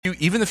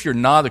Even if you're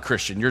not a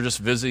Christian, you're just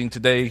visiting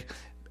today,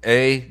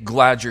 A,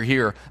 glad you're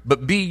here,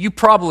 but B, you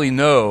probably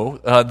know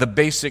the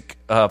basic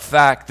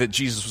fact that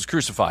Jesus was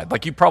crucified.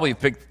 Like, you probably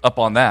picked up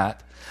on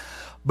that.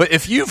 But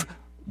if you've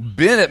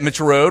been at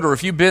Mitchell Road or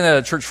if you've been at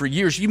a church for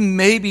years, you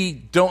maybe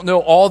don't know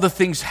all the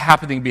things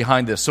happening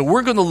behind this. So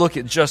we're going to look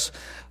at just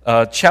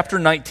chapter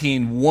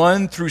 19,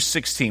 1 through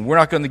 16. We're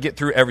not going to get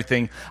through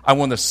everything. I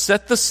want to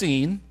set the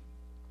scene,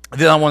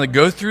 then I want to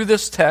go through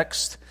this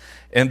text,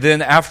 and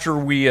then after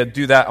we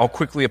do that, I'll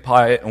quickly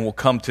apply it and we'll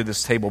come to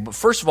this table. But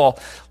first of all,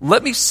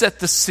 let me set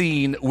the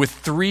scene with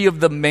three of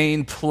the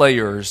main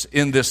players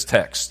in this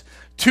text.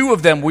 Two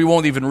of them we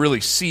won't even really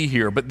see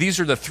here, but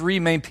these are the three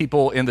main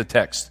people in the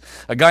text.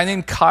 A guy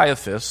named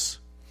Caiaphas,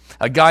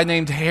 a guy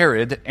named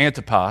Herod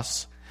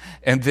Antipas,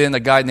 and then a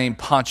guy named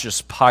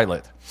Pontius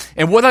Pilate.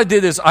 And what I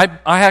did is I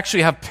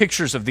actually have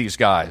pictures of these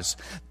guys.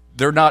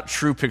 They're not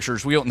true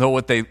pictures. We don't know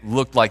what they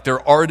looked like.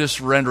 They're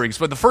artist renderings.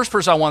 But the first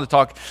person I want to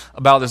talk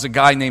about is a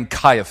guy named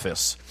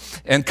Caiaphas.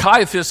 And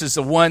Caiaphas is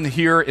the one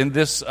here in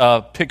this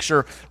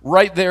picture,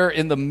 right there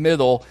in the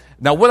middle.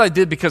 Now, what I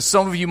did, because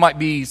some of you might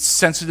be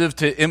sensitive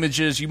to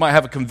images, you might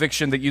have a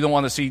conviction that you don't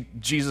want to see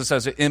Jesus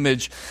as an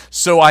image.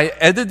 So I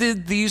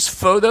edited these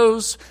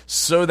photos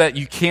so that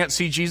you can't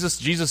see Jesus.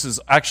 Jesus is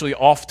actually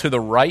off to the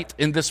right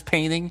in this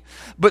painting.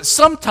 But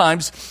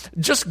sometimes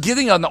just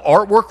getting an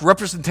artwork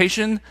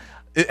representation,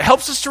 it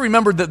helps us to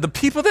remember that the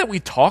people that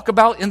we talk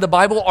about in the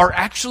Bible are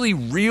actually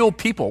real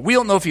people. We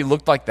don't know if he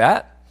looked like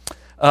that,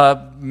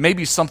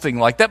 maybe something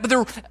like that, but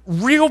they're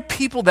real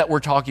people that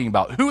we're talking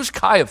about. Who is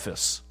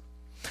Caiaphas?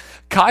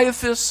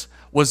 Caiaphas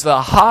was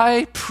the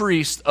high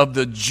priest of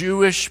the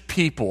Jewish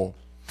people.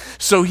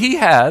 So he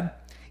had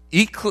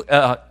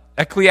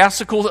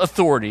ecclesiastical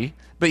authority,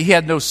 but he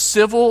had no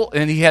civil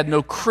and he had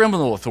no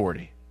criminal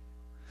authority.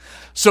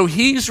 So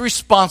he's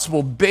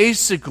responsible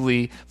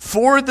basically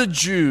for the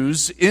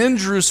Jews in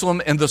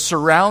Jerusalem and the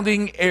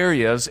surrounding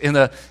areas in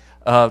a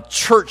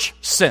church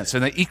sense,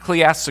 in an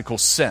ecclesiastical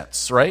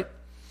sense, right?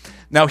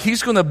 Now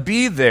he's going to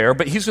be there,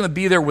 but he's going to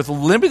be there with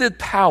limited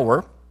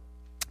power,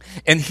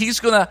 and he's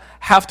going to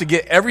have to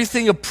get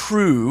everything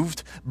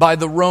approved by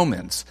the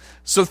Romans.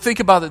 So think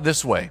about it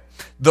this way.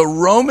 The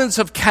Romans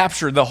have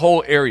captured the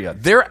whole area.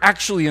 They're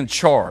actually in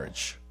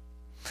charge.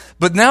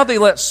 But now they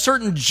let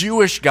certain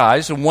Jewish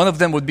guys, and one of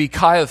them would be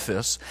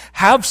Caiaphas,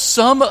 have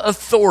some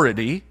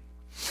authority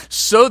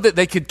so that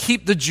they could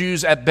keep the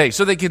Jews at bay,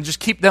 so they can just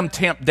keep them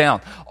tamped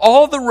down.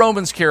 All the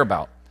Romans care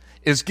about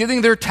is getting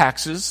their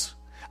taxes,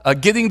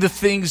 getting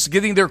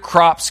their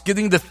crops,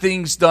 getting the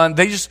things done.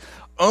 They just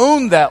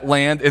own that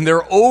land, and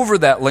they're over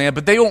that land,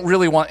 but they don't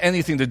really want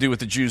anything to do with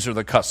the Jews or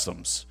the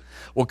customs.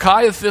 Well,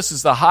 Caiaphas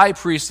is the high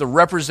priest, the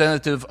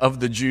representative of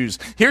the Jews.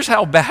 Here's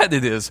how bad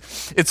it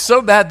is. It's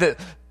so bad that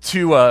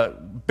to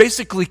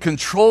basically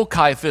control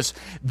Caiaphas,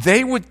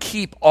 they would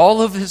keep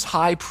all of his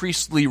high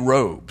priestly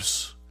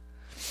robes.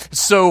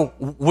 So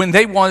when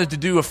they wanted to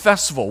do a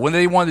festival, when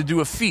they wanted to do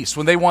a feast,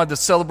 when they wanted to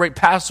celebrate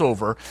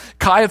Passover,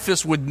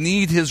 Caiaphas would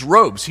need his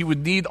robes. He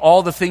would need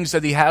all the things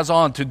that he has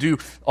on to do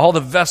all the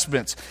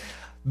vestments.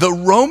 The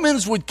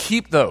Romans would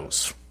keep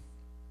those.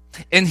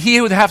 And he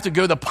would have to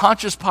go to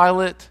Pontius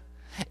Pilate,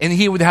 and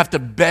he would have to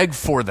beg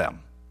for them.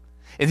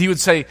 And he would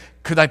say,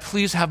 could I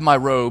please have my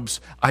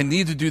robes? I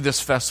need to do this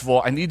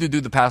festival. I need to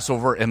do the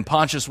Passover. And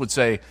Pontius would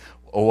say,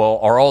 oh, well,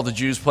 are all the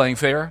Jews playing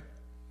fair?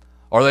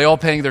 Are they all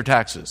paying their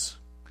taxes?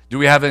 Do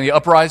we have any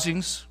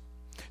uprisings?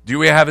 Do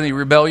we have any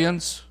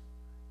rebellions?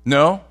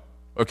 No?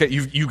 Okay,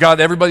 you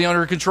got everybody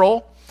under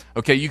control?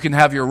 Okay, you can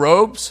have your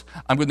robes.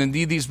 I'm going to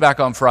need these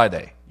back on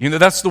Friday. You know,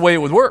 that's the way it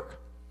would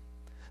work.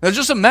 Now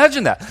just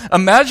imagine that.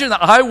 Imagine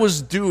I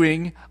was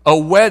doing a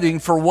wedding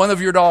for one of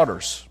your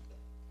daughters.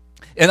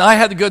 And I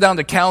had to go down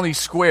to County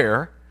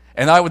Square,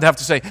 and I would have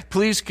to say,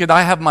 please, could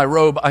I have my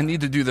robe? I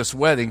need to do this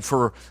wedding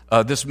for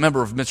this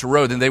member of Mitchell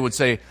Road. And they would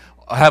say,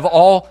 have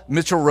all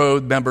Mitchell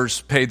Road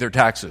members paid their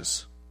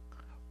taxes?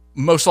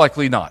 Most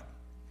likely not.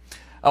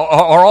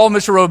 Are all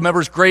Mitchell Road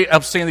members great,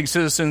 upstanding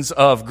citizens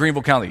of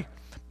Greenville County?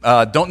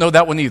 Don't know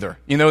that one either.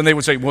 You know, and they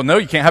would say, well, no,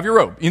 you can't have your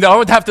robe. You know, I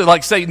would have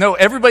to say, no,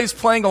 everybody's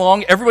playing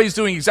along. Everybody's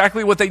doing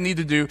exactly what they need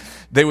to do.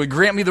 They would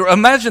grant me the,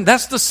 imagine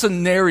that's the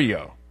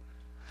scenario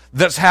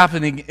that's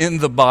happening in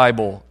the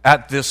Bible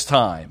at this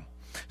time.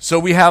 So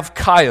we have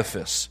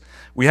Caiaphas.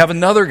 We have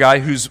another guy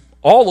who's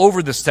all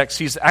over this text.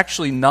 He's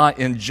actually not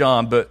in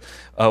John, but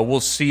we'll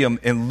see him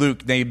in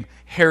Luke, named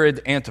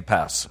Herod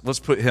Antipas.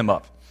 Let's put him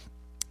up.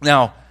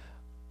 Now,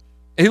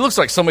 he looks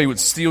like somebody would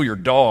steal your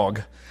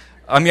dog.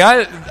 I mean,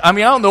 I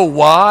don't know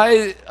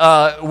why.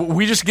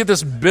 We just get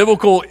this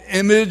biblical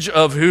image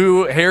of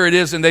who Herod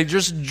is, and they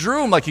just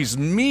drew him like he's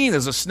mean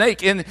as a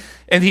snake. And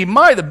he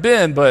might have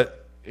been, but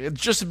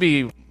just to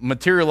be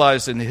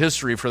materialized in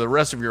history for the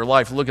rest of your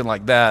life looking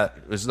like that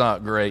is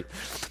not great.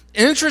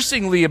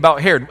 Interestingly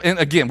about Herod, and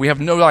again, we have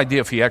no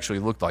idea if he actually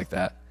looked like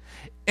that.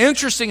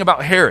 Interesting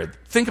about Herod,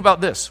 think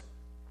about this.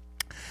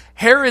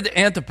 Herod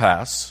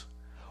Antipas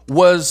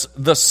was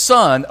the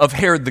son of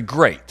Herod the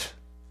Great,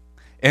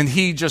 and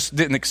he just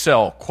didn't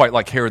excel quite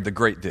like Herod the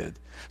Great did.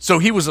 So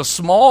he was a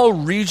small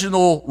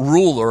regional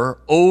ruler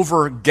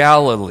over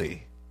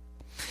Galilee.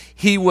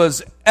 He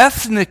was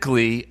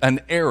ethnically an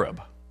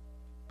Arab.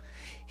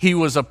 He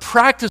was a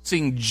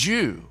practicing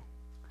Jew,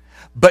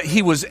 but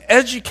he was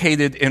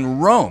educated in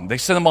Rome. They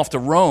sent him off to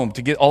Rome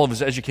to get all of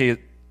his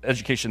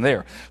education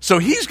there. So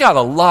he's got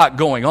a lot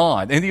going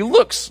on, and he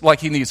looks like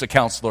he needs a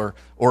counselor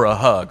or a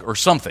hug or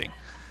something.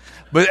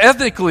 But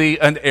ethnically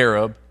an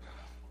Arab,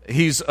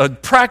 he's a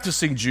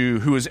practicing Jew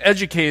who is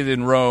educated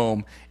in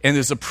Rome and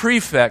is a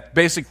prefect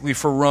basically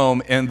for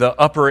Rome in the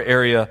upper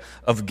area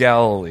of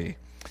Galilee.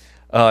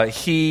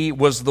 He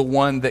was the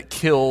one that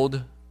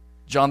killed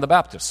John the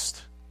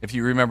Baptist, if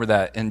you remember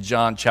that in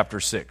John chapter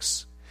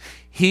 6.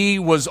 He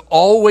was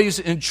always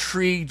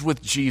intrigued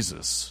with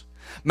Jesus.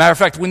 Matter of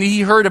fact, when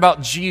he heard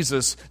about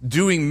Jesus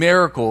doing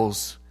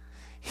miracles,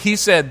 he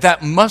said,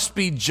 that must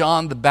be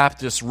John the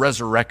Baptist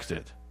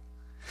resurrected.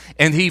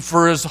 And he,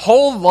 for his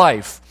whole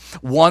life,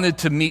 wanted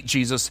to meet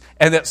Jesus,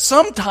 and at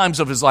some times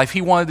of his life,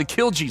 he wanted to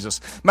kill Jesus.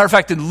 Matter of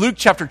fact, in Luke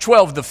chapter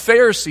 12, the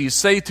Pharisees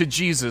say to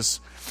Jesus,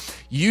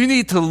 you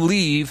need to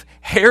leave.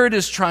 Herod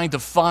is trying to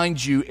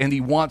find you, and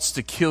he wants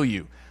to kill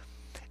you.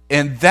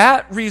 And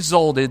that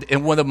resulted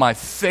in one of my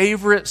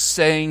favorite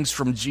sayings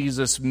from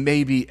Jesus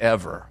maybe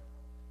ever.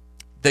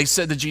 They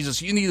said to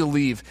Jesus, you need to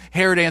leave.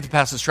 Herod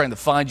Antipas is trying to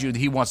find you, and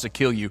he wants to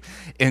kill you.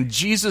 And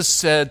Jesus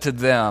said to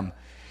them,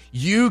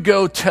 you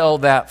go tell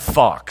that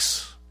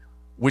fox,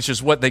 which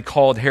is what they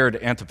called Herod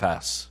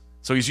Antipas.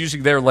 So he's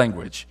using their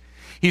language.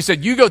 He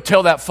said, you go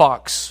tell that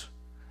fox,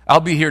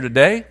 I'll be here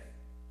today,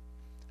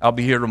 I'll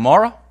be here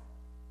tomorrow,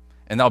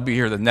 and I'll be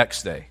here the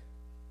next day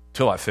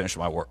till I finish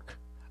my work.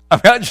 I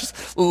mean, I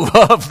just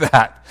love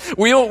that.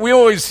 We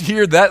always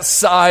hear that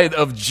side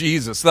of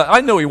Jesus.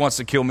 I know he wants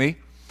to kill me.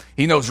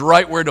 He knows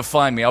right where to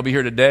find me. I'll be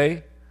here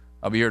today,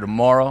 I'll be here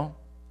tomorrow,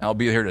 and I'll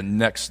be here the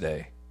next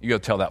day. You go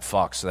tell that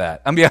fox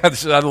that. I mean,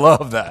 I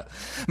love that.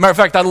 Matter of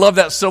fact, I love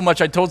that so much.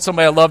 I told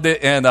somebody I loved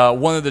it, and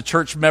one of the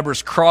church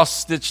members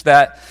cross-stitched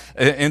that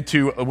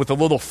with a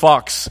little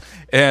fox,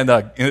 and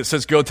it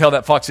says, go tell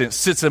that fox, and it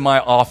sits in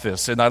my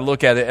office, and I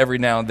look at it every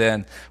now and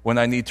then when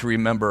I need to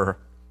remember,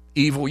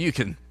 evil, you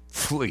can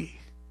flee.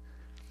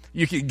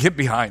 You can get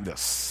behind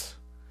us.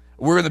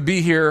 We're going to be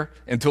here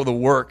until the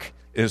work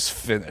is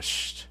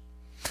finished.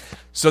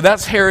 So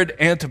that's Herod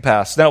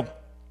Antipas. Now,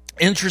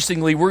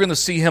 interestingly, we're going to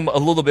see him a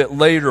little bit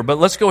later, but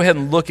let's go ahead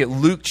and look at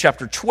Luke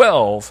chapter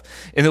 12.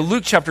 And in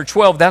Luke chapter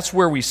 12, that's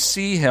where we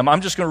see him.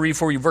 I'm just going to read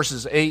for you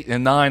verses 8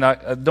 and 9.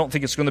 I don't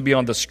think it's going to be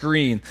on the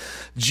screen.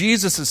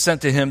 Jesus is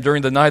sent to him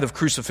during the night of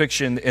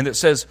crucifixion, and it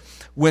says,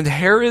 when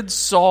Herod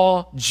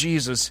saw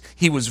Jesus,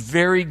 he was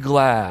very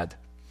glad,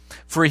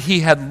 for he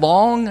had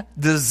long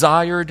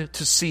desired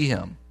to see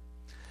him,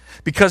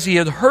 because he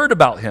had heard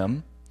about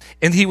him,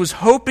 and he was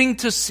hoping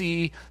to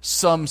see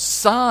some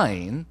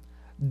sign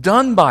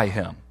done by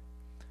him.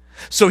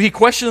 So he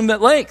questioned him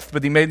at length,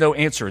 but he made no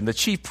answer. And the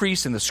chief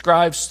priests and the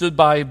scribes stood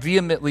by,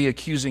 vehemently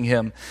accusing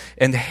him.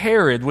 And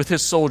Herod, with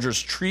his soldiers,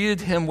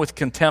 treated him with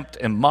contempt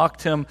and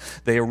mocked him.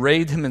 They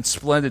arrayed him in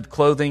splendid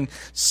clothing,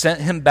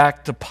 sent him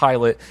back to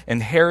Pilate.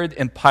 And Herod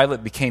and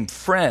Pilate became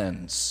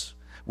friends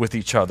with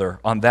each other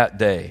on that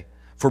day.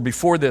 For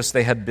before this,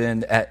 they had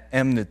been at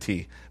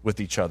enmity with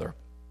each other.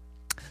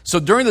 So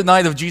during the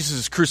night of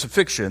Jesus'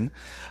 crucifixion,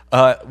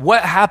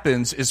 what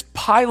happens is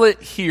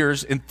Pilate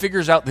hears and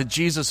figures out that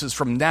Jesus is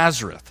from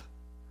Nazareth.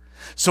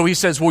 So he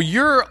says, well,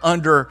 you're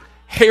under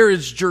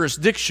Herod's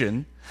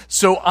jurisdiction,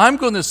 so I'm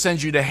going to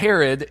send you to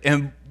Herod,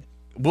 and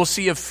we'll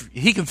see if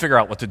he can figure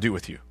out what to do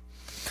with you.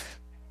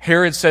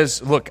 Herod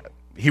says, look,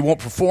 he won't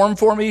perform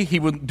for me.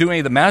 He won't do any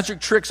of the magic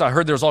tricks. I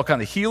heard there was all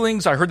kinds of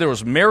healings. I heard there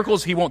was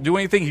miracles. He won't do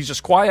anything. He's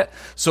just quiet.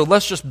 So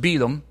let's just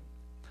beat him,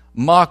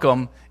 mock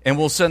him, and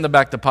we'll send him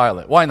back to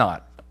Pilate. Why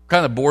not?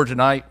 Kind of bored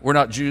tonight. We're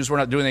not Jews. We're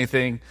not doing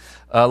anything.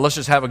 Let's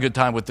just have a good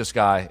time with this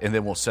guy, and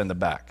then we'll send him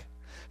back.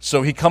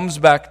 So he comes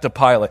back to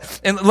Pilate.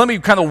 And let me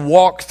kind of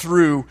walk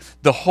through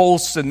the whole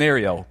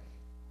scenario.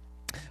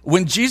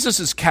 When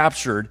Jesus is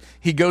captured,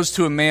 he goes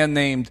to a man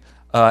named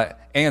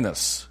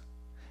Annas.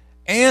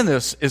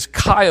 Annas is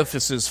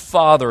Caiaphas'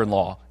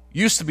 father-in-law,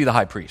 used to be the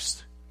high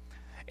priest.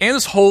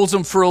 Annas holds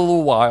him for a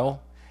little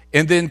while,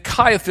 and then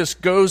Caiaphas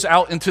goes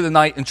out into the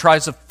night and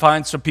tries to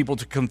find some people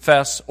to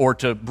confess or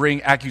to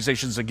bring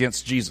accusations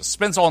against Jesus.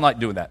 Spends all night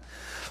doing that.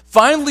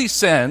 Finally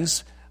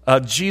sends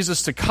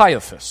Jesus to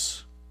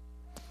Caiaphas.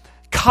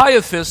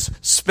 Caiaphas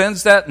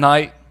spends that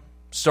night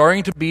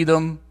starting to beat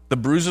him. The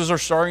bruises are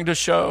starting to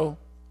show.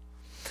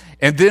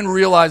 And then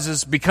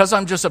realizes, because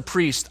I'm just a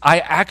priest, I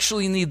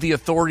actually need the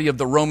authority of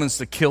the Romans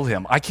to kill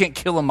him. I can't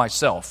kill him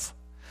myself.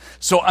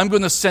 So I'm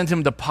going to send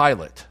him to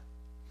Pilate.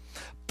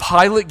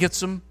 Pilate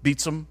gets him,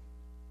 beats him,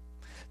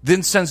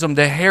 then sends him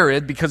to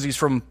Herod because he's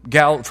from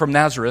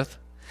Nazareth.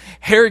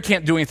 Herod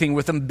can't do anything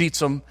with him,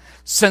 beats him,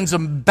 sends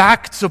him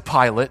back to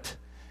Pilate,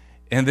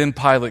 and then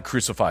Pilate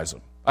crucifies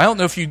him. I don't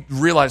know if you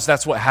realize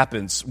that's what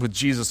happens with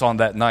Jesus on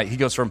that night. He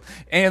goes from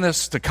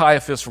Annas to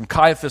Caiaphas, from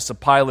Caiaphas to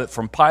Pilate,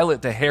 from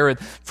Pilate to Herod,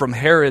 from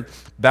Herod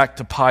back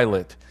to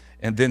Pilate,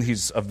 and then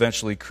he's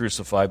eventually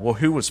crucified. Well,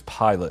 who was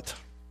Pilate?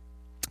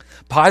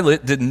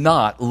 Pilate did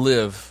not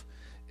live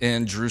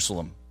in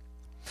Jerusalem.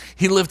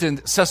 He lived in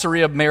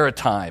Caesarea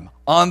Maritime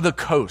on the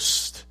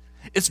coast.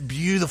 It's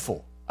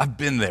beautiful. I've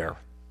been there.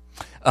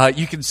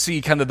 You can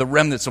see kind of the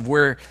remnants of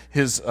where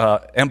his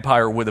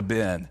empire would have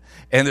been.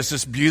 And it's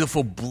this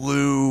beautiful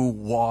blue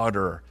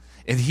water.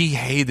 And he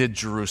hated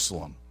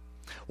Jerusalem.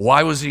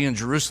 Why was he in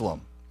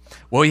Jerusalem?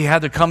 Well, he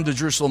had to come to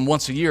Jerusalem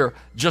once a year,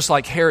 just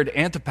like Herod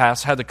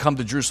Antipas had to come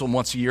to Jerusalem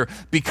once a year,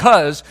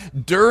 because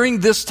during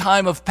this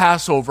time of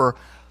Passover,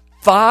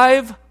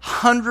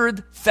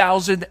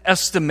 500,000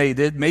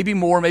 estimated, maybe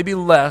more, maybe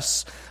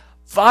less,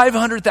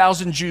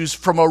 500,000 Jews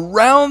from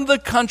around the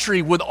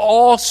country would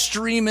all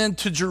stream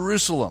into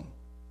Jerusalem.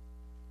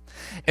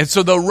 And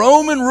so the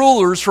Roman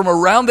rulers from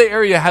around the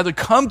area had to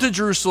come to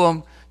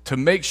Jerusalem to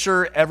make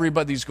sure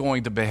everybody's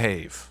going to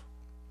behave,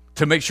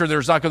 to make sure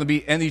there's not going to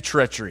be any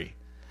treachery,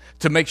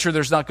 to make sure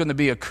there's not going to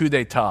be a coup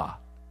d'etat,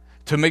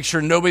 to make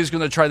sure nobody's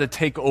going to try to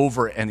take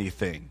over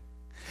anything.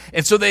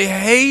 And so they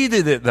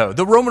hated it, though.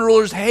 The Roman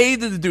rulers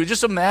hated to do it.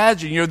 Just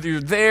imagine, you're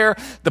there,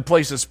 the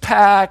place is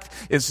packed,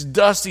 it's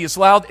dusty, it's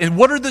loud. And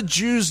what are the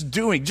Jews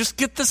doing? Just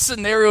get the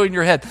scenario in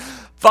your head.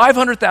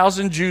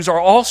 500,000 Jews are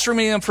all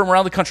streaming in from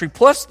around the country,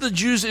 plus the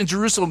Jews in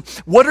Jerusalem.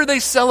 What are they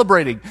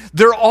celebrating?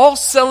 They're all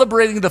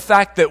celebrating the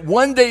fact that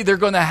one day they're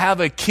going to have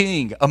a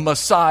king, a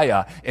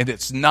Messiah, and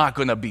it's not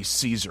going to be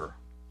Caesar.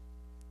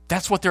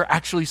 That's what they're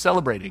actually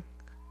celebrating.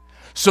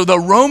 So the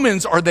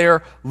Romans are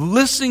there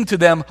listening to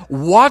them,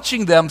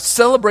 watching them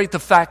celebrate the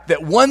fact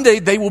that one day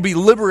they will be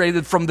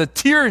liberated from the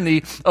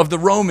tyranny of the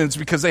Romans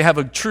because they have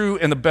a true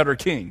and a better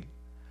king.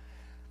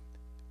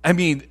 I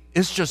mean,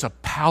 it's just a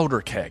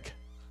powder keg.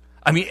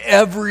 I mean,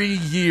 every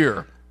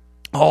year,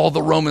 all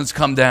the Romans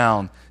come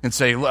down and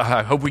say,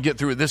 I hope we get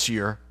through it this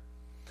year.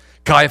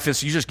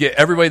 Caiaphas, you just get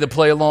everybody to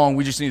play along.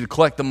 We just need to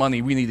collect the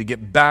money. We need to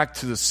get back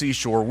to the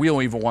seashore. We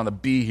don't even want to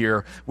be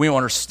here. We don't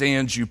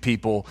understand you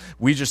people.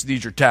 We just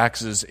need your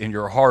taxes and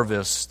your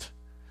harvest.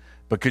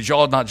 But could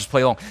y'all not just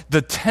play along?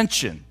 The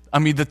tension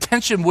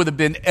would have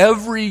been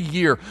every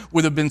year,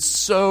 would have been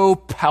so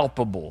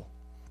palpable.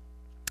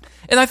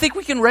 And I think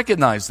we can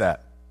recognize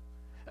that.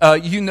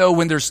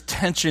 When there's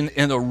tension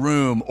in a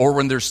room or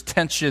when there's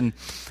tension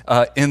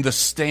in the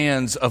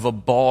stands of a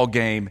ball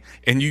game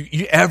and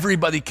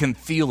everybody can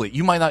feel it.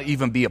 You might not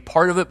even be a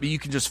part of it, but you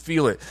can just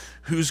feel it.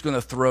 Who's going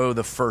to throw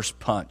the first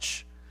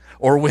punch?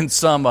 Or when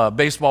some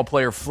baseball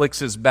player flicks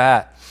his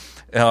bat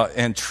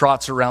and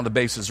trots around the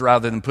bases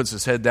rather than puts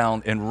his head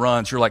down and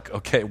runs, you're like,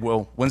 okay,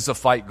 well, when's the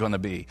fight going to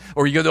be?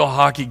 Or you go to a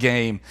hockey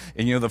game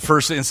and, the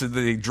first instant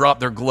they drop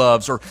their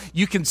gloves. Or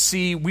you can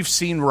see, we've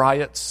seen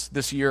riots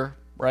this year,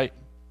 right?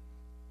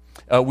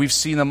 We've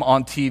seen them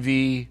on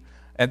TV,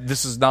 and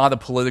this is not a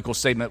political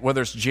statement.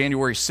 Whether it's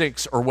January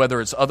 6th or whether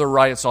it's other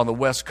riots on the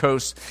West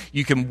Coast,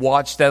 you can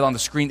watch that on the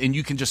screen, and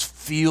you can just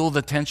feel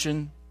the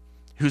tension.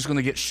 Who's going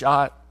to get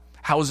shot?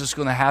 How is this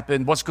going to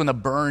happen? What's going to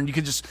burn?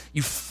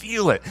 You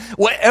feel it.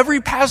 Well,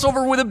 every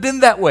Passover would have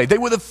been that way. They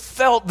would have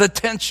felt the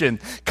tension.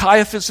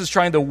 Caiaphas is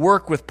trying to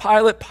work with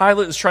Pilate.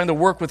 Pilate is trying to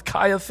work with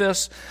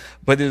Caiaphas,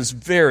 but it is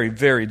very,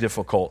 very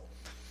difficult.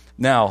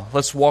 Now,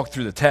 let's walk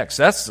through the text.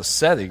 That's the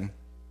setting.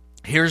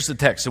 Here's the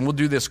text, and we'll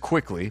do this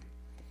quickly.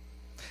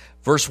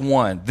 Verse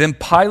 1, Then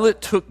Pilate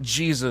took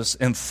Jesus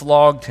and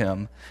flogged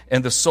him,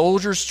 and the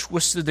soldiers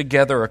twisted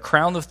together a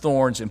crown of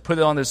thorns and put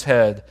it on his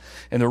head,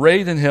 and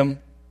arrayed in him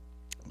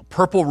a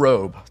purple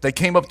robe. They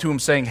came up to him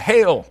saying,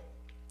 Hail,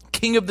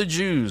 King of the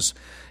Jews,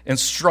 and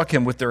struck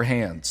him with their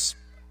hands.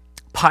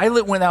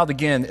 Pilate went out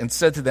again and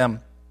said to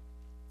them,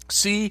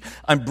 See,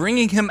 I'm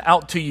bringing him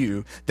out to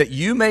you, that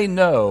you may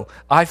know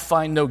I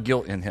find no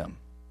guilt in him.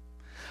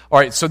 All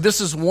right, so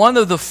this is one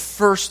of the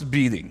first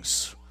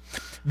beatings.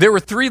 There were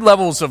 3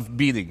 levels of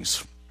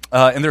beatings,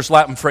 and there's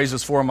Latin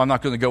phrases for them. I'm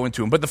not going to go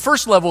into them. But the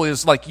first level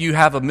is like you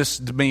have a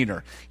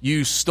misdemeanor.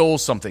 You stole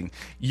something.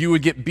 You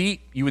would get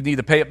beat. You would need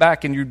to pay it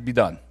back, and you'd be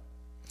done.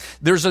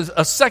 There's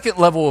a second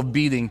level of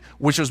beating,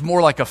 which is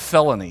more like a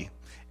felony.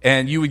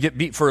 And you would get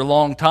beat for a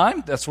long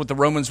time. That's what the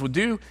Romans would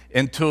do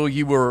until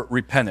you were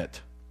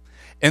repentant.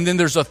 And then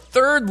there's a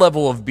third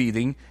level of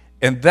beating.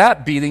 And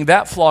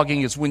that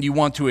flogging is when you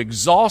want to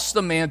exhaust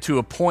the man to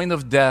a point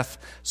of death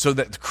so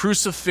that the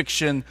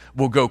crucifixion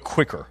will go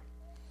quicker.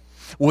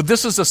 Well,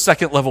 this is a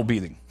second level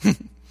beating.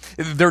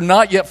 They're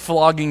not yet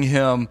flogging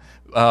him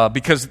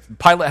because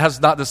Pilate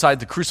has not decided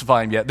to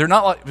crucify him yet. They're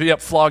not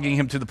yet flogging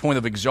him to the point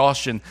of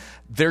exhaustion.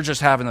 They're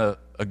just having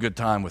a good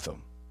time with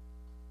him.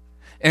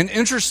 And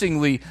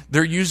interestingly,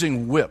 they're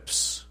using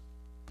whips.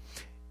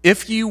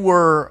 If you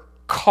were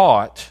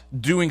caught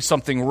doing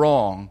something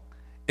wrong,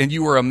 and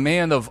you were a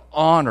man of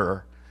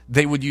honor,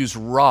 they would use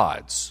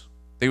rods.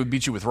 They would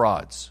beat you with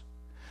rods.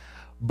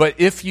 But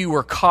if you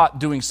were caught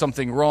doing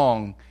something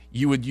wrong,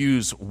 you would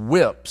use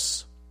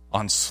whips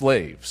on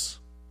slaves.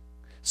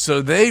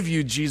 So they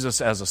viewed Jesus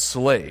as a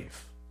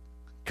slave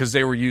because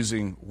they were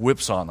using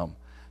whips on him,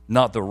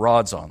 not the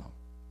rods on him.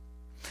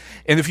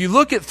 And if you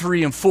look at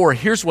 3 and 4,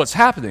 here's what's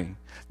happening.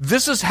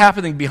 This is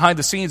happening behind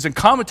the scenes, and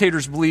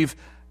commentators believe,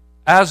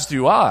 as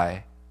do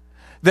I,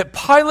 that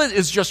Pilate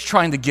is just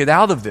trying to get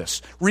out of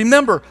this.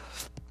 Remember,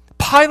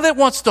 Pilate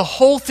wants the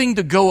whole thing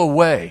to go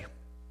away.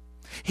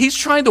 He's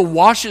trying to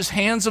wash his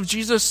hands of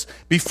Jesus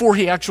before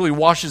he actually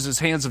washes his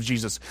hands of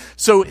Jesus.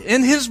 So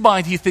in his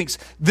mind, he thinks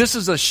this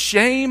is a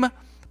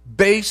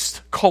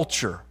shame-based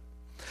culture.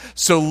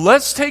 So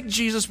let's take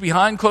Jesus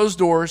behind closed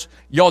doors.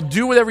 Y'all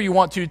do whatever you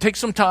want to. Take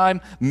some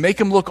time, make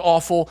him look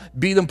awful,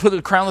 beat him, put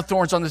a crown of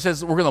thorns on his head.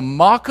 We're going to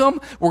mock him.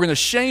 We're going to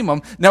shame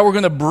him. Now we're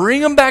going to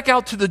bring him back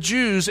out to the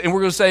Jews, and we're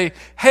going to say,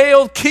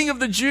 "Hail, King of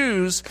the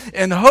Jews."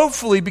 And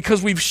hopefully,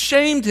 because we've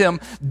shamed him,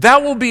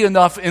 that will be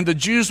enough, and the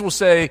Jews will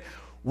say,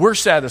 "We're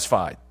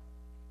satisfied."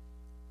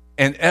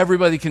 And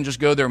everybody can just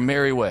go their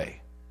merry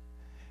way.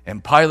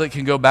 And Pilate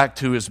can go back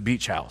to his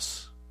beach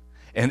house,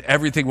 and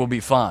everything will be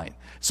fine.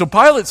 So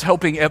Pilate's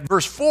hoping at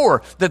verse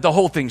 4 that the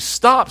whole thing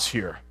stops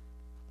here.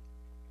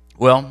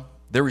 Well,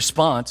 their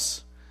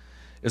response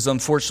is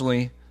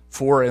unfortunately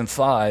 4 and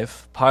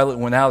 5. Pilate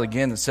went out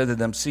again and said to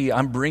them, "See,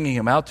 I'm bringing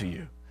him out to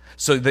you,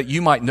 so that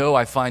you might know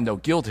I find no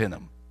guilt in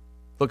him.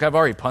 Look, I've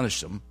already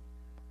punished him.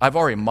 I've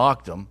already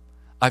mocked him.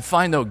 I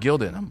find no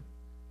guilt in him.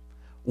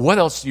 What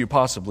else do you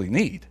possibly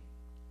need?"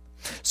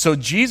 So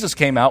Jesus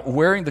came out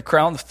wearing the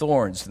crown of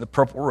thorns and the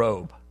purple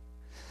robe.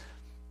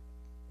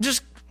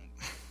 Just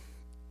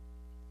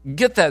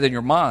get that in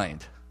your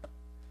mind.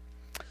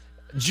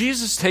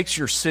 Jesus takes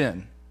your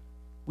sin.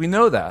 We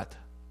know that.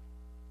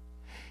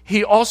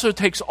 He also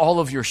takes all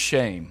of your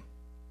shame.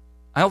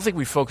 I don't think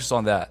we focus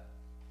on that.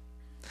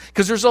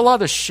 Because there's a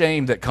lot of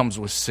shame that comes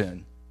with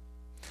sin.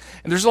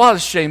 And there's a lot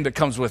of shame that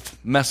comes with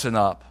messing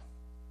up,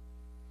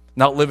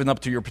 not living up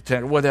to your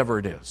potential, whatever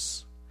it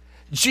is.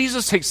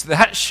 Jesus takes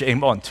that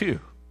shame on too.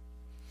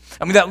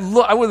 I mean, that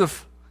look,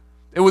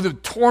 it would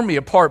have torn me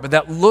apart, but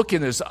that look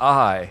in his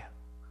eye,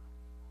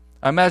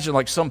 I imagine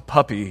like some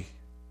puppy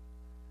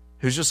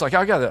who's just like,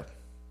 I gotta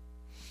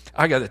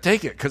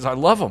take it because I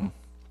love him.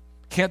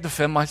 Can't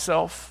defend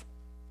myself.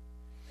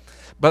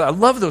 But I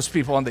love those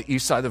people on the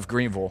east side of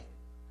Greenville.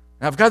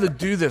 And I've got to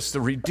do this to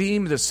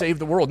redeem, to save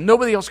the world.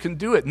 Nobody else can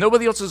do it.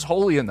 Nobody else is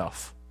holy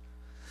enough.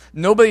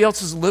 Nobody else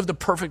has lived a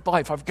perfect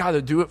life. I've got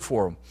to do it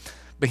for them.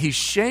 But he's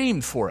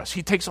shamed for us.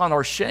 He takes on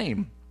our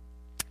shame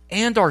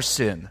and our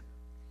sin.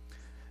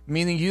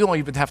 Meaning you don't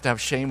even have to have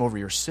shame over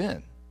your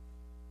sin.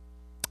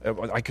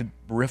 I could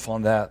riff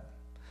on that.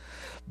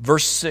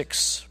 Verse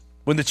 6,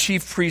 when the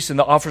chief priests and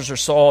the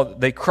officers saw,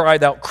 they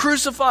cried out,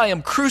 "Crucify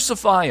him,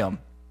 crucify him."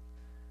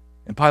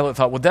 And Pilate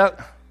thought, well,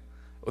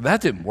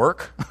 that didn't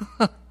work.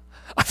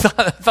 I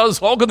thought it was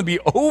all going to be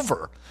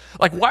over.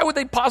 Like, why would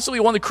they possibly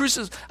want to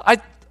crucify?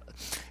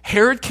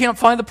 Herod can't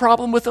find the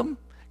problem with him.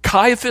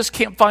 Caiaphas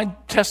can't find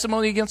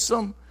testimony against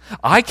them.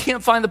 I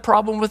can't find the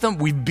problem with them.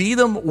 We beat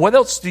them. What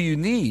else do you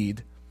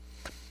need?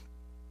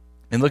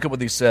 And look at what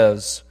he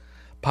says.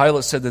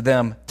 Pilate said to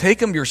them,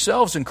 "Take him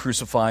yourselves and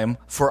crucify him,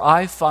 for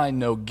I find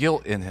no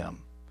guilt in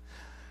him."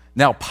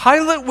 Now,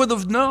 Pilate would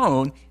have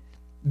known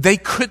they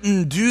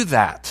couldn't do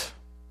that.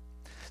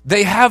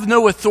 They have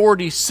no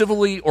authority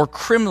civilly or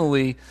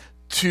criminally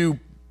to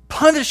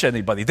punish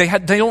anybody. They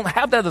don't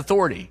have that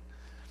authority.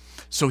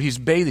 So he's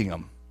baiting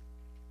them.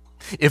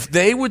 If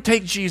they would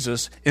take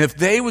Jesus and if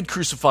they would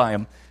crucify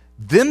him,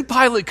 then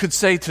Pilate could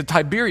say to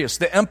Tiberius,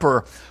 the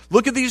emperor,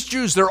 "Look at these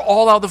Jews, they're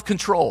all out of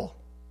control."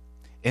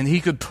 And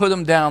he could put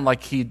them down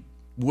like he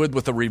would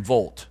with a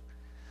revolt.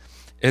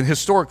 And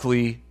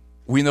historically,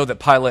 we know that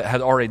Pilate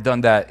had already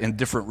done that in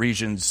different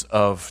regions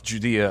of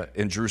Judea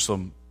and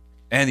Jerusalem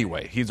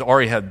anyway. He's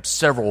already had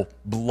several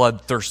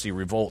bloodthirsty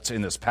revolts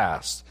in his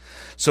past.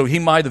 So he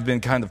might have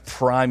been kind of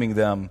priming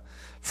them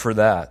for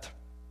that.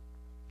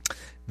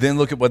 Then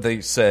look at what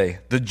they say.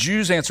 The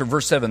Jews answer,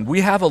 verse 7,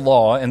 "We have a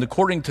law, and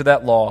according to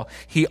that law,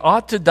 he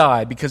ought to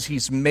die because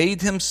he's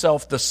made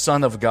himself the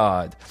Son of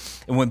God."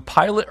 And when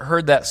Pilate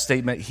heard that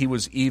statement, he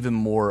was even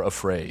more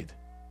afraid.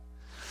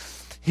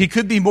 He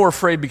could be more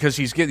afraid because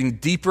he's getting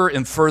deeper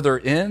and further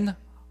in.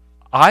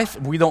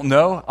 We don't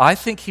know. I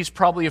think he's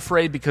probably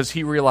afraid because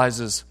he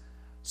realizes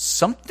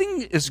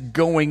something is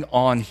going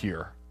on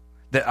here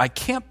that I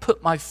can't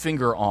put my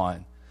finger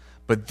on.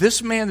 But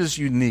this man is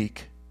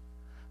unique.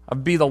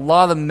 I've beat a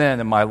lot of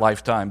men in my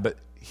lifetime, but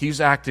he's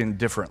acting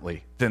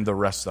differently than the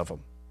rest of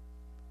them.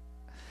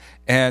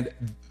 And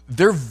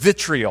their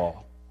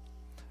vitriol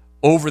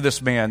over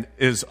this man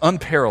is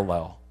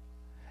unparalleled.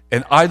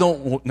 And I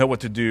don't know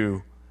what to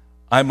do.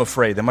 I'm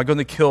afraid. Am I going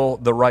to kill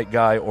the right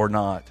guy or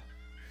not?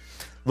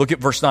 Look at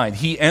verse 9.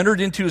 He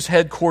entered into his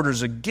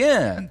headquarters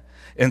again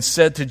and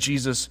said to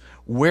Jesus,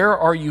 "Where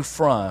are you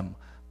from?"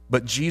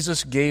 But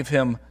Jesus gave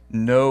him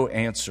no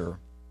answer.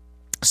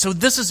 So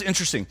this is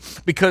interesting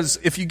because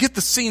if you get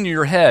the scene in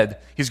your head,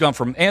 he's gone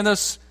from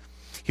Annas,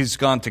 he's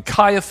gone to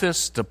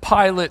Caiaphas, to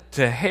Pilate,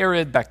 to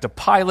Herod, back to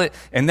Pilate,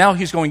 and now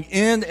he's going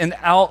in and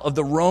out of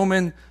the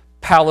Roman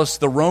palace,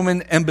 the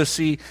Roman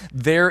embassy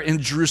there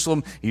in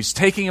Jerusalem. He's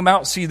taking him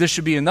out. See, this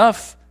should be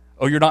enough.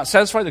 Oh, you're not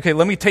satisfied? Okay,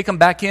 let me take him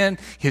back in.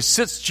 He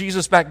sits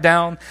Jesus back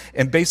down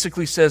and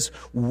basically says,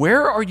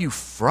 "Where are you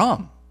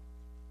from?"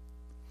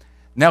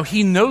 Now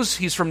he knows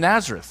he's from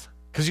Nazareth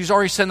because he's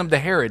already sent him to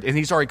Herod and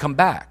he's already come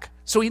back.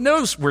 So he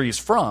knows where he's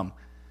from.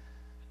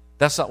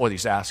 That's not what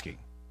he's asking.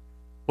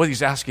 What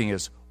he's asking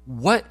is,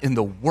 what in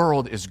the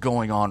world is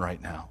going on right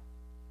now?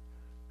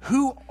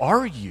 Who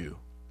are you?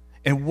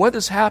 And what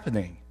is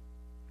happening?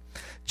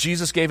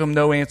 Jesus gave him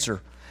no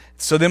answer.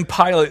 So then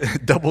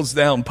Pilate doubles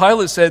down.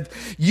 Pilate said,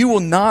 you will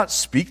not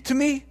speak to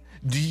me?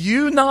 Do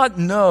you not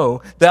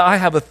know that I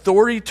have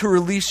authority to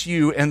release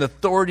you and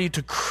authority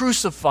to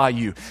crucify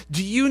you?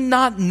 Do you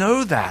not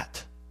know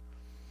that?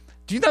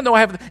 Do you not know I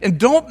have? And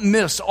don't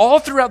miss, all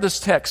throughout this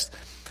text,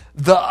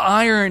 the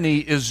irony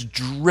is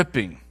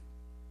dripping.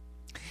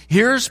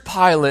 Here's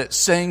Pilate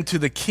saying to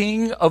the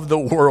king of the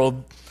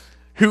world,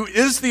 who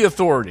is the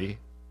authority,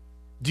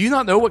 do you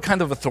not know what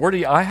kind of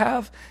authority I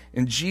have?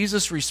 And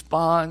Jesus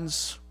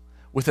responds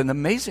with an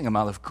amazing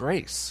amount of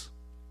grace.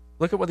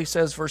 Look at what he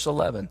says, verse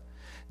 11.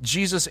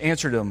 Jesus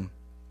answered him,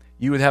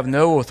 you would have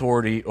no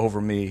authority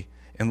over me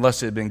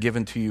unless it had been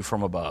given to you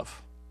from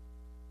above.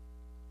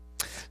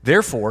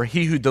 Therefore,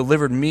 he who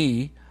delivered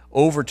me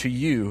over to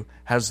you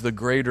has the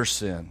greater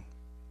sin.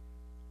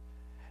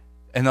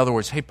 In other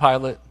words, hey,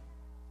 Pilate,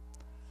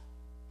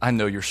 I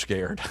know you're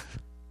scared.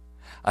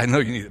 I know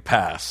you need a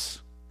pass.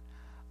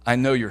 I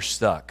know you're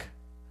stuck.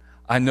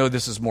 I know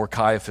this is more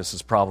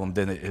Caiaphas' problem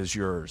than it is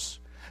yours.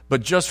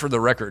 But just for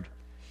the record,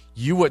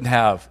 you wouldn't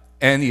have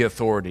any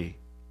authority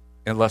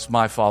unless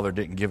my Father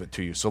didn't give it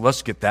to you. So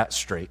let's get that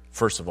straight,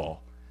 first of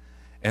all.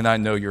 And I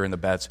know you're in the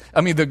bad. I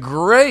mean, the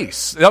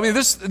grace. I mean,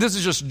 this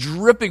is just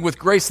dripping with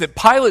grace that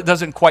Pilate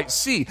doesn't quite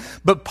see.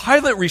 But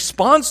Pilate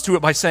responds to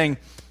it by saying,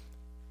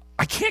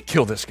 I can't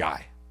kill this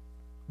guy.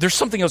 There's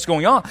something else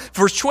going on.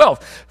 Verse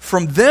 12,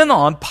 from then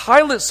on,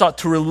 Pilate sought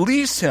to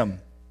release him.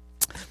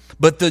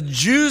 But the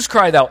Jews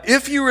cried out,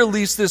 if you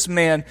release this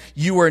man,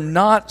 you are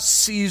not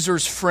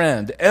Caesar's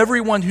friend.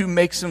 Everyone who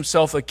makes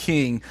himself a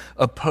king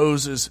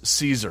opposes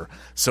Caesar.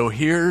 So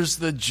here's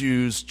the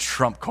Jews'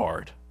 trump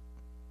card.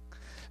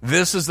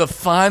 This is the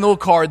final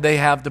card they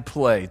have to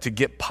play to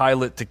get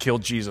Pilate to kill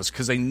Jesus,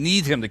 because they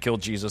need him to kill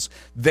Jesus.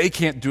 They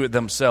can't do it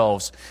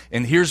themselves.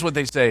 And here's what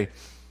they say.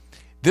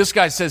 This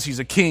guy says he's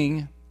a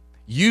king.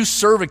 You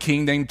serve a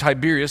king named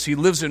Tiberius. He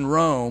lives in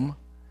Rome.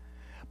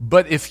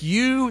 But if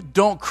you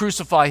don't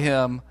crucify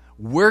him,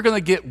 we're going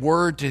to get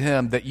word to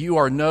him that you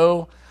are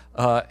no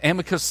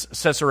amicus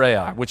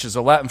Caesarea, which is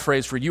a Latin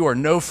phrase for you are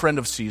no friend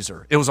of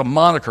Caesar. It was a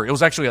moniker. It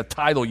was actually a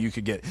title you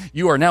could get.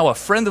 You are now a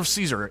friend of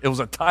Caesar. It was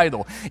a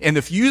title. And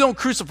if you don't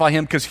crucify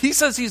him because he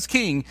says he's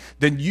king,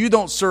 then you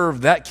don't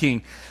serve that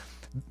king.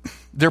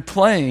 They're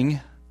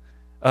playing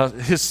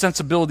his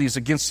sensibilities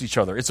against each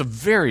other. It's a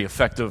very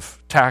effective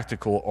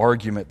tactical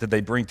argument that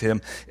they bring to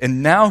him.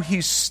 And now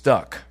he's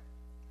stuck.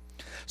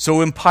 So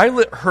when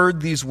Pilate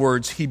heard these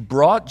words, he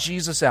brought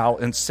Jesus out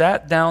and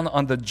sat down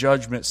on the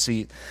judgment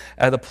seat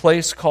at a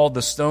place called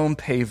the Stone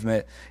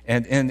Pavement,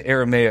 and in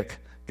Aramaic,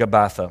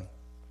 Gabbatha.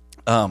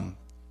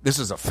 This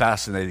is a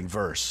fascinating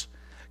verse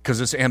because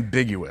it's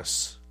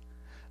ambiguous.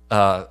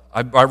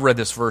 I've read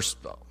this verse,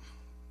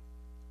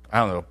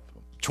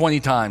 20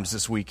 times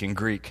this week in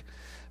Greek,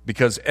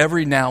 because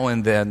every now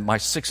and then my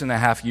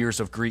 6.5 years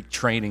of Greek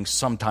training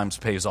sometimes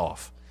pays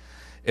off.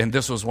 And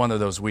this was one of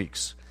those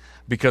weeks.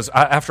 Because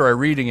after I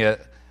reading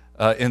it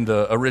in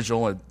the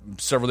original and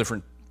several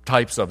different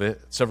types of it,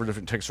 several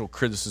different textual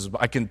criticisms,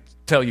 I can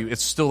tell you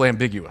it's still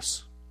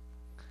ambiguous.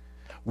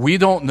 We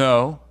don't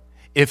know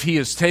if he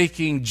is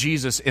taking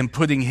Jesus and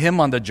putting him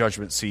on the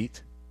judgment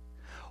seat,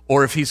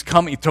 or if he's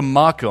coming to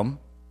mock him,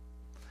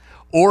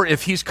 or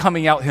if he's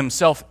coming out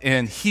himself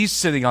and he's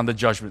sitting on the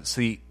judgment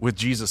seat with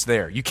Jesus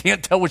there. You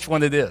can't tell which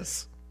one it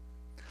is.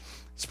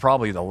 It's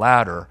probably the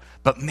latter.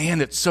 But man,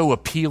 it's so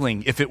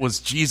appealing if it was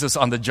Jesus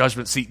on the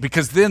judgment seat,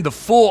 because then the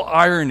full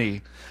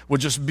irony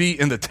would just be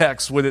in the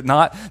text, would it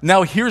not?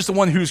 Now here's the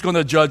one who's going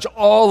to judge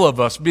all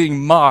of us being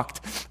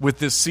mocked with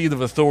this seat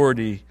of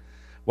authority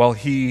while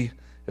he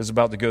is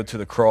about to go to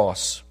the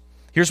cross.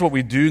 Here's what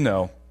we do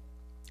know.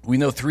 We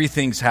know three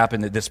things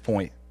happen at this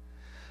point.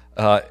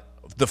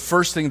 The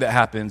first thing that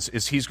happens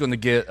is he's going to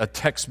get a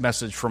text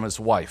message from his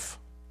wife.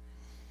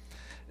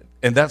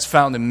 And that's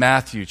found in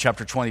Matthew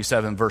chapter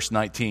 27, verse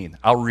 19.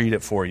 I'll read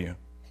it for you.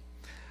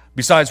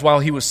 Besides,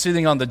 while he was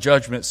sitting on the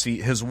judgment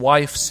seat, his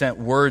wife sent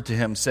word to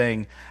him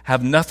saying,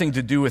 have nothing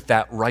to do with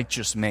that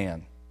righteous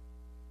man.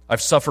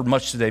 I've suffered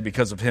much today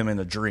because of him in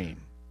a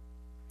dream.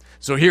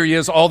 So here he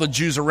is, all the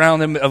Jews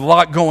around him, a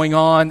lot going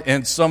on,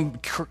 and some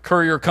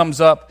courier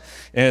comes up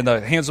and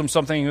hands him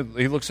something.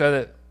 He looks at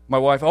it. My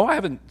wife, I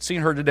haven't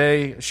seen her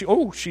today.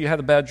 She had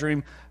a bad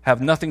dream.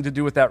 Have nothing to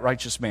do with that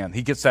righteous man.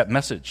 He gets that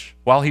message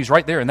while he's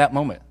right there in that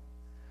moment.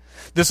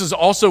 This is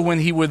also when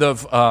he would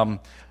have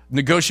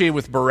negotiated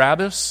with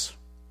Barabbas,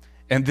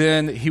 and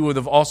then he would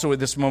have also at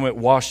this moment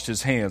washed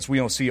his hands. We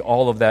don't see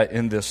all of that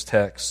in this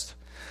text.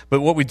 But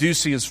what we do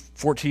see is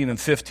 14 and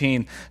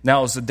 15.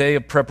 Now is the day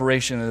of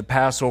preparation, and the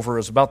Passover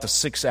is about the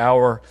 6th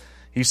hour.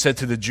 He said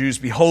to the Jews,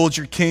 behold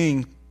your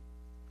king.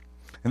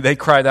 And they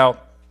cried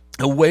out,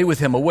 away with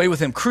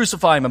him,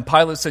 crucify him. And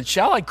Pilate said,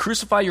 shall I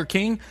crucify your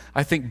king?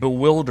 I think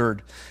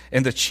bewildered.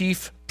 And the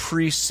chief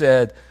priest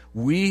said,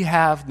 we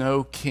have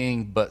no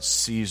king but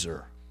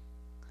Caesar.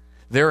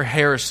 their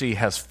heresy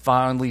has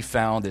finally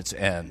found its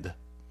end.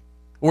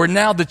 Where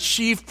now the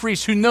chief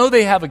priests, who know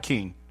they have a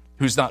king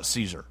who's not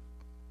Caesar,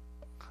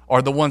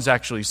 are the ones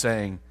actually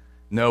saying,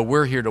 no,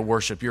 we're here to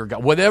worship your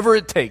God. Whatever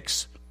it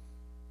takes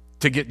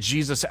to get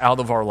Jesus out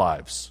of our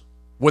lives.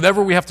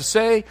 Whatever we have to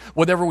say,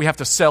 whatever we have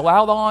to sell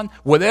out on,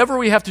 whatever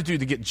we have to do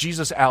to get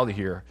Jesus out of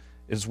here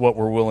is what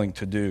we're willing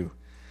to do.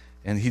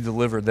 And he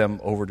delivered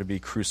them over to be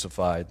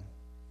crucified.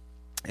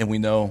 And we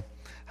know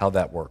how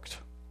that worked.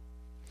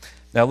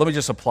 Now, let me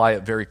just apply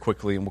it very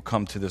quickly, and we'll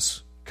come to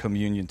this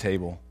communion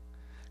table.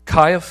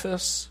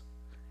 Caiaphas,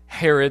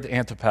 Herod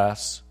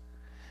Antipas,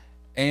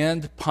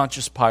 and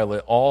Pontius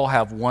Pilate all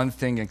have one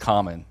thing in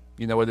common.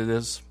 You know what it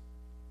is?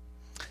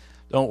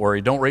 Don't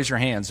worry. Don't raise your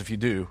hands if you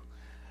do,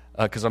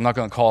 because I'm not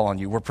going to call on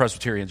you. We're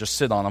Presbyterian. Just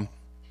sit on them.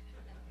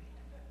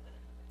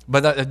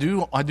 But I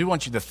do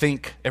want you to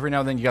think. Every now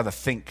and then you got to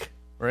think,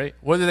 right?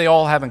 What do they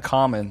all have in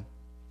common?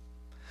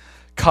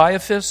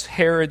 Caiaphas,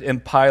 Herod,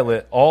 and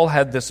Pilate all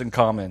had this in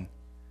common.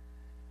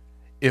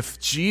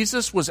 If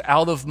Jesus was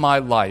out of my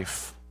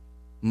life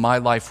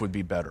would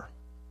be better.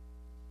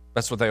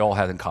 That's what they all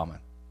had in common,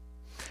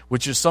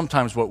 which is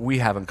sometimes what we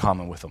have in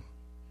common with them.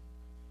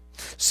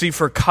 See,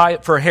 for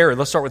Herod,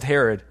 let's start with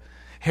Herod.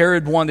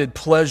 Herod wanted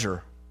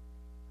pleasure.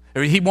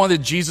 He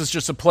wanted Jesus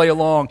just to play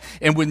along.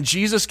 And when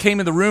Jesus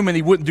came in the room and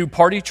he wouldn't do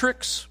party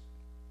tricks,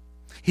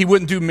 he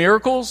wouldn't do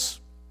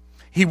miracles,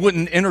 he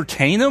wouldn't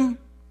entertain him,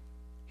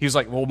 he was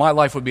like, well, my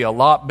life would be a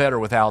lot better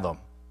without him.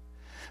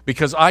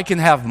 Because I can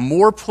have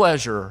more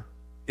pleasure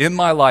in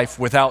my life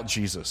without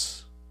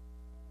Jesus.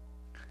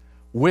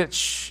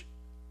 Which,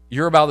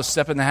 you're about a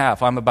step and a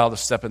half, I'm about a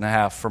step and a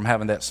half from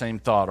having that same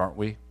thought, aren't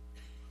we?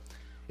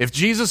 If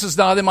Jesus is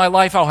not in my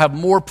life, I'll have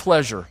more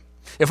pleasure.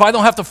 If I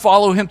don't have to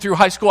follow him through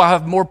high school, I'll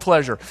have more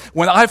pleasure.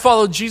 When I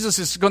follow Jesus,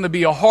 it's going to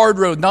be a hard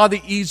road, not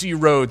an easy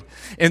road.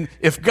 And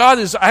if God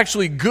is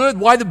actually good,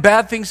 why do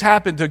bad things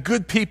happen to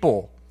good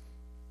people?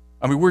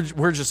 I mean,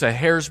 we're just a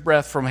hair's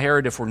breadth from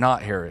Herod if we're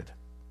not Herod.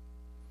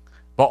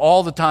 But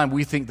all the time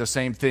we think the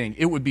same thing.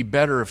 It would be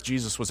better if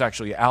Jesus was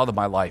actually out of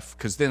my life,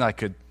 because then I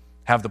could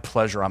have the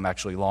pleasure I'm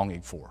actually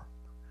longing for,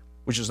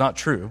 which is not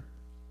true.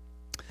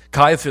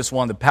 Caiaphas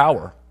wanted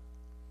power.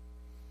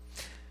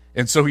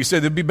 And so he said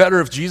it'd be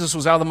better if Jesus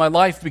was out of my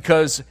life,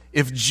 because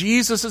if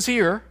Jesus is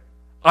here,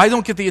 I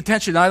don't get the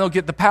attention, I don't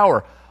get the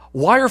power.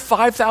 Why are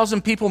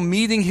 5,000 people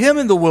meeting him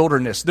in the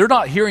wilderness? They're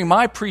not hearing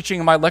my preaching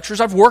and my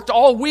lectures. I've worked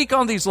all week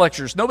on these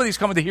lectures. Nobody's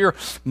coming to hear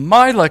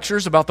my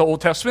lectures about the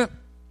Old Testament.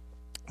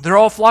 They're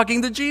all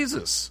flocking to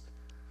Jesus.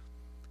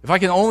 If I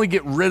can only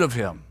get rid of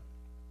him,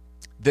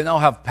 then I'll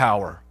have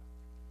power.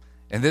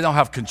 And then I'll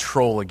have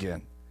control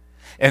again.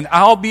 And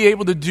I'll be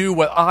able to do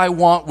what I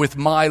want with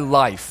my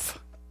life.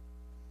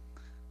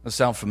 Does that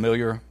sound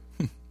familiar?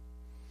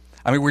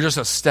 I mean, we're just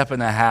a step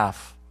and a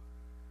half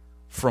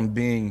from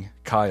being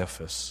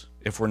Caiaphas,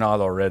 if we're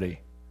not already.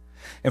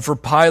 And for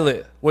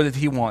Pilate, what did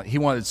he want? He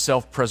wanted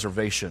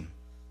self-preservation.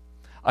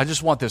 I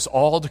just want this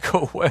all to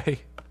go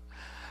away.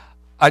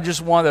 I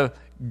just want to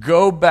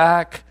go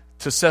back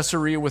to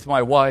Caesarea with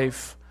my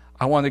wife.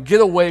 I want to get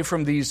away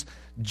from these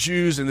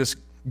Jews in this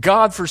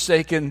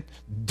God-forsaken,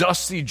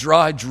 dusty,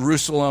 dry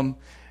Jerusalem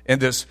and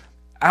this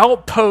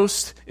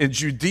outpost in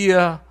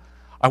Judea.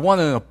 I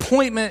want an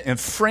appointment in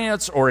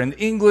France or in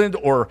England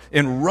or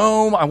in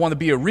Rome. I want to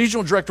be a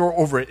regional director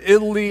over at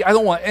Italy. I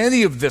don't want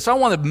any of this. I don't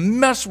want to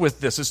mess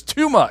with this. It's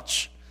too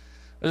much.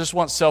 I just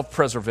want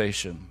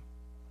self-preservation.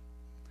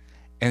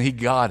 And he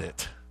got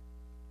it.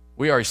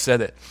 We already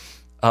said it.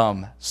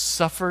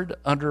 Suffered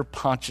under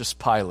Pontius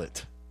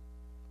Pilate.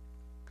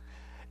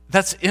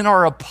 That's in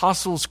our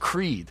Apostles'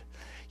 Creed.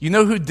 You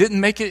know who didn't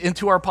make it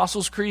into our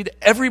Apostles' Creed?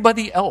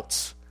 Everybody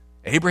else.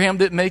 Abraham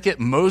didn't make it.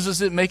 Moses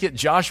didn't make it.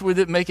 Joshua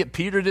didn't make it.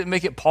 Peter didn't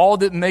make it. Paul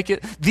didn't make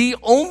it. The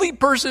only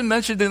person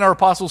mentioned in our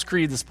Apostles'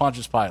 Creed is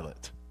Pontius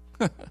Pilate.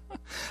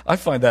 I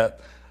find that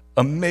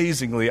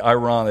amazingly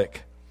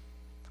ironic.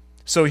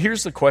 So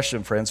here's the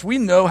question, friends. We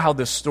know how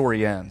this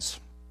story ends.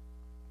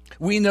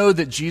 We know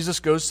that Jesus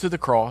goes to the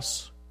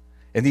cross,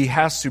 and he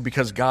has to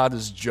because God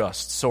is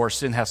just, so our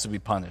sin has to be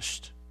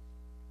punished.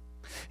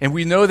 And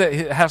we know that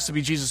it has to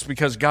be Jesus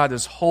because God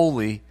is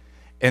holy,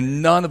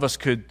 and none of us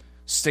could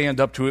stand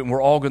up to it, and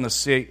we're all going to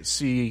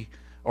see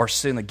our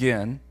sin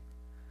again.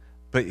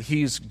 But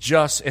he's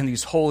just, and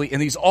he's holy,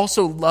 and he's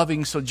also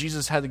loving, so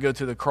Jesus had to go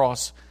to the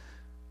cross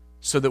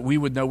so that we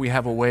would know we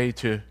have a way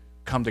to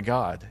come to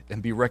God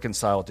and be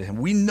reconciled to him.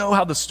 We know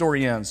how the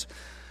story ends.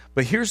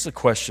 But here's the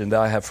question that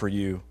I have for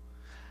you.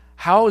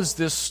 How is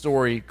this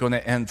story going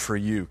to end for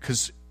you?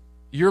 Because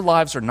your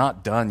lives are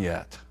not done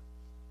yet.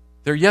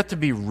 They're yet to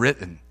be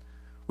written.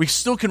 We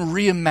still can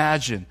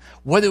reimagine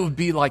what it would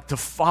be like to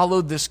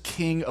follow this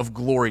King of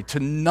glory, to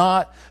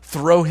not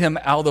throw him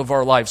out of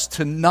our lives,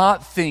 to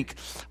not think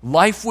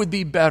life would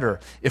be better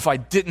if I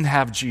didn't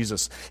have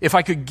Jesus, if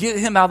I could get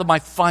him out of my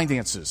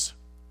finances,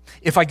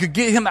 if I could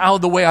get him out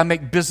of the way I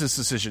make business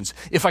decisions,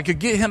 if I could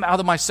get him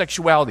out of my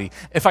sexuality,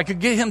 if I could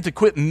get him to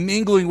quit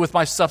mingling with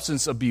my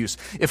substance abuse,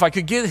 if I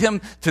could get him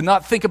to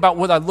not think about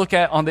what I look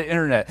at on the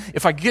internet,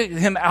 if I get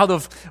him out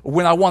of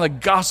when I want to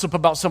gossip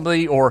about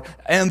somebody or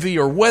envy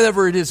or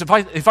whatever it is,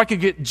 if I could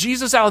get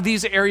Jesus out of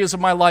these areas of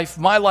my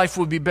life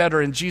would be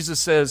better. And Jesus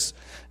says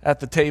at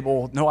the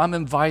table, no, I'm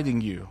inviting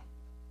you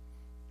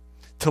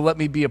to let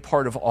me be a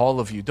part of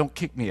all of you. Don't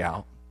kick me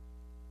out.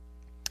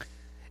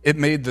 It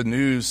made the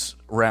news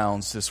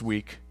rounds this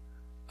week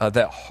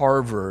that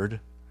Harvard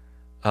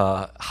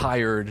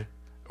hired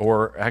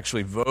or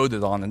actually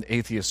voted on an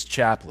atheist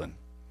chaplain,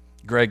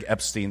 Greg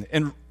Epstein.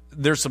 And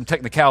there's some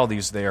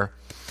technicalities there.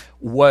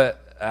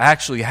 What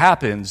actually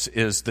happens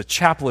is the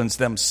chaplains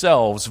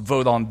themselves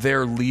vote on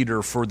their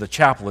leader for the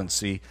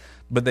chaplaincy,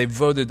 but they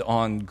voted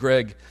on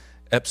Greg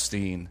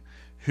Epstein,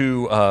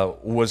 who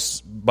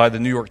was, by the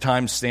New York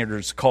Times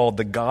standards, called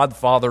the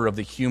godfather of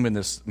the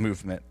humanist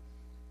movement.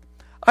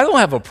 I don't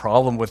have a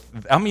problem with,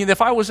 if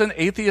I was an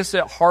atheist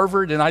at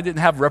Harvard and I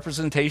didn't have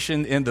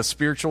representation in the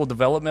spiritual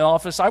development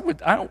office, I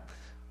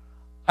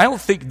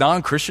don't think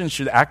non-Christians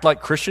should act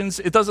like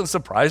Christians. It doesn't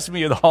surprise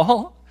me at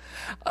all.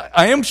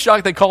 I am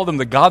shocked they called him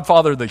the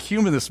godfather of the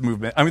humanist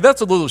movement.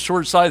 That's a little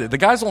short-sighted. The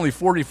guy's only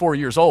 44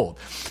 years old.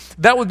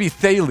 That would be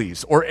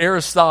Thales or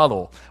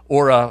Aristotle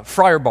or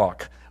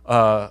Feuerbach,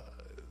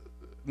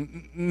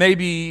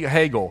 maybe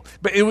Hegel.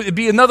 But it would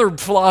be another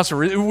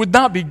philosopher. It would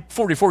not be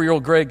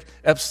 44-year-old Greg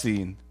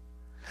Epstein.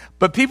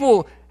 But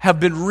people have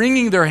been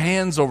wringing their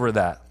hands over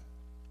that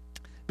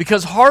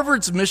because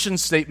Harvard's mission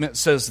statement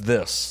says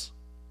this: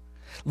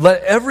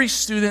 let every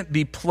student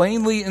be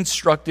plainly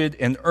instructed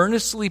and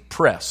earnestly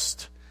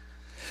pressed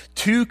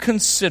to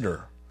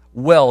consider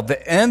well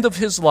the end of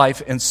his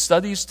life and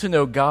studies to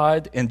know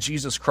God and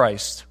Jesus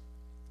Christ,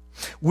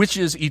 which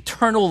is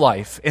eternal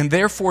life, and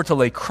therefore to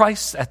lay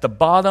Christ at the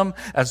bottom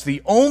as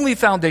the only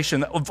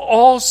foundation of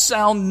all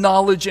sound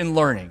knowledge and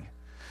learning.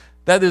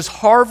 That is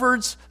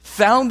Harvard's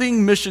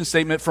founding mission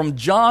statement from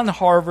John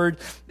Harvard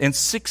in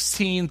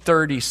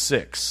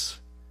 1636.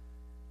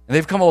 And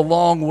they've come a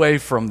long way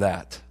from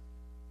that.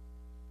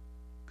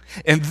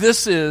 And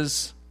this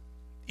is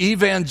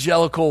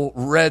evangelical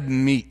red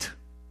meat.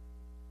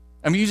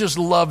 You just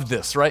love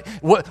this, right?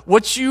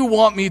 What you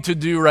want me to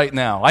do right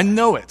now, I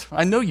know it.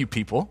 I know you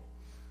people.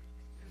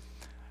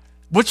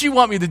 What you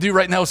want me to do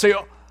right now is say,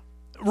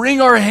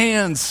 wring our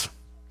hands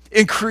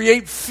and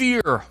create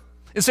fear.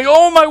 And say,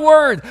 oh my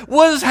word,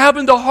 what has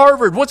happened to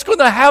Harvard? What's going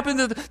to happen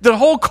to the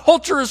whole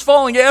culture is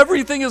falling.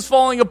 Everything is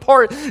falling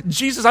apart.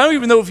 Jesus, I don't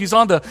even know if he's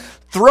on the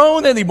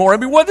throne anymore.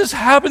 What is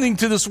happening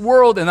to this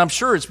world? And I'm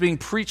sure it's being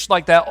preached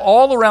like that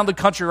all around the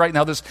country right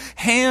now. This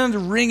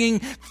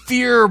hand-wringing,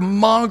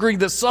 fear-mongering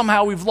that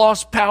somehow we've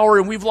lost power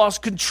and we've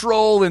lost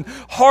control and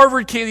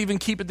Harvard can't even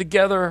keep it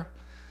together.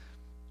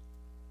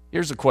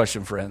 Here's the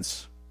question,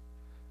 friends.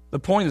 The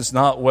point is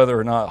not whether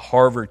or not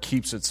Harvard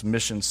keeps its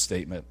mission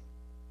statement.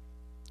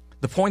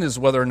 The point is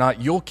whether or not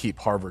you'll keep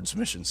Harvard's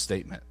mission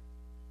statement.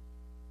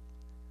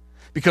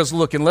 Because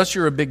look, unless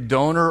you're a big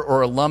donor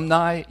or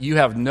alumni, you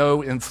have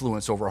no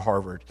influence over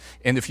Harvard.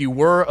 And if you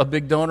were a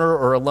big donor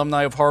or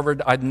alumni of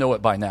Harvard, I'd know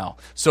it by now.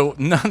 So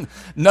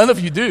none of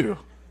you do.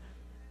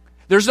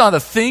 There's not a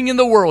thing in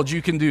the world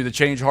you can do to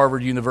change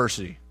Harvard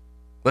University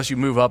unless you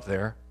move up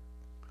there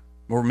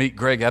or meet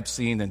Greg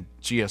Epstein and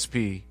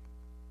GSP.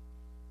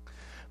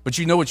 But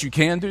you know what you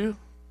can do?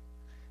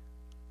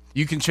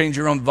 You can change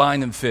your own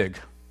vine and fig.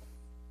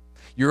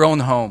 Your own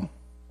home,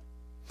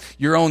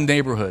 your own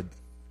neighborhood,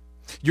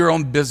 your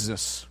own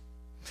business,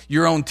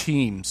 your own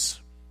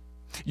teams,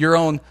 your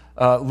own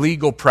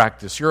legal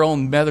practice, your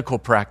own medical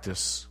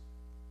practice.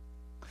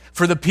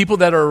 For the people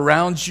that are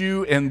around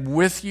you and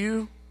with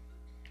you,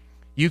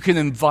 you can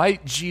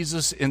invite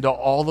Jesus into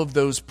all of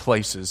those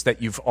places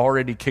that you've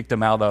already kicked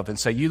him out of and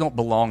say, you don't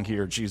belong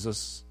here,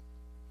 Jesus.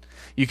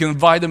 You can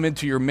invite him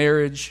into your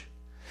marriage.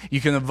 You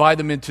can invite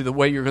them into the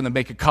way you're going to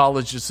make a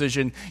college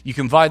decision. You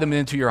can invite them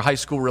into your high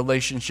school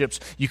relationships.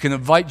 You can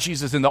invite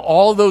Jesus into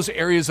all those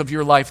areas of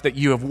your life that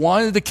you have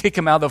wanted to kick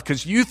him out of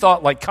because you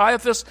thought, like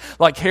Caiaphas,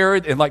 like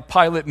Herod, and like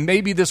Pilate,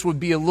 maybe this would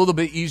be a little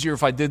bit easier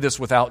if I did this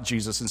without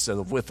Jesus instead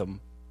of with him.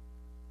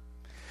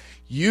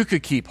 You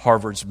could keep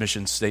Harvard's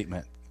mission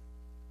statement.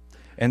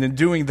 And in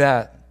doing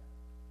that,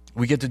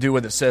 we get to do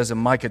what it says in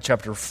Micah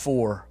chapter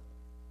 4.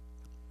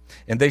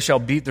 And they shall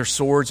beat their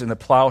swords into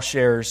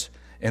plowshares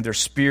and their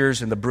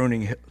spears and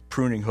the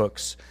pruning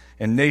hooks.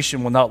 And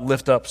nation will not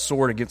lift up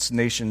sword against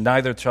nation,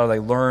 neither shall they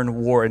learn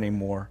war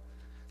anymore.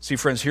 See,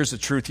 friends, here's the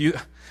truth.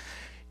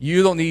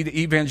 You don't need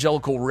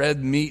evangelical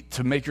red meat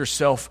to make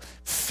yourself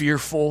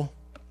fearful.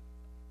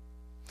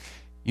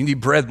 You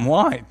need bread and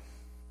wine.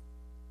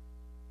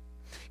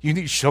 You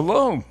need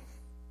shalom.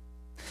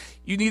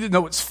 You need to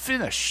know it's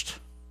finished.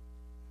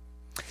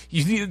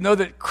 You need to know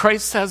that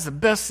Christ has the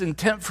best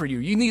intent for you.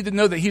 You need to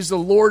know that he's the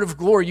Lord of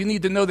glory. You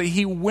need to know that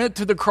he went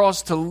to the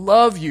cross to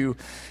love you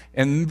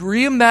and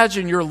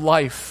reimagine your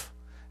life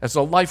as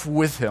a life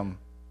with him,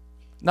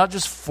 not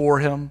just for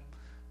him,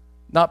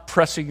 not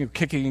pressing or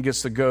kicking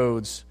against the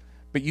goads,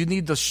 but you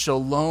need the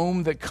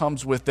shalom that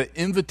comes with, the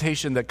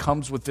invitation that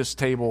comes with this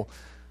table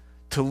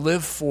to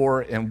live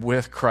for and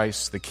with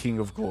Christ, the King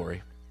of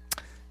glory.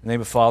 In the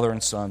name of the Father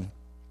and Son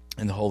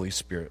and the Holy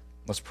Spirit.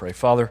 Let's pray.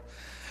 Father,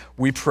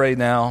 we pray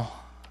now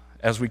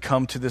as we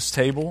come to this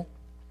table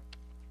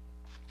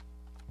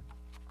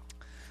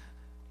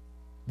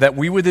that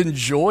we would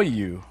enjoy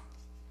you,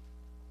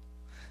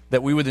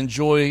 that we would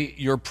enjoy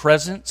your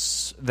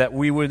presence, that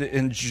we would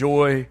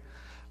enjoy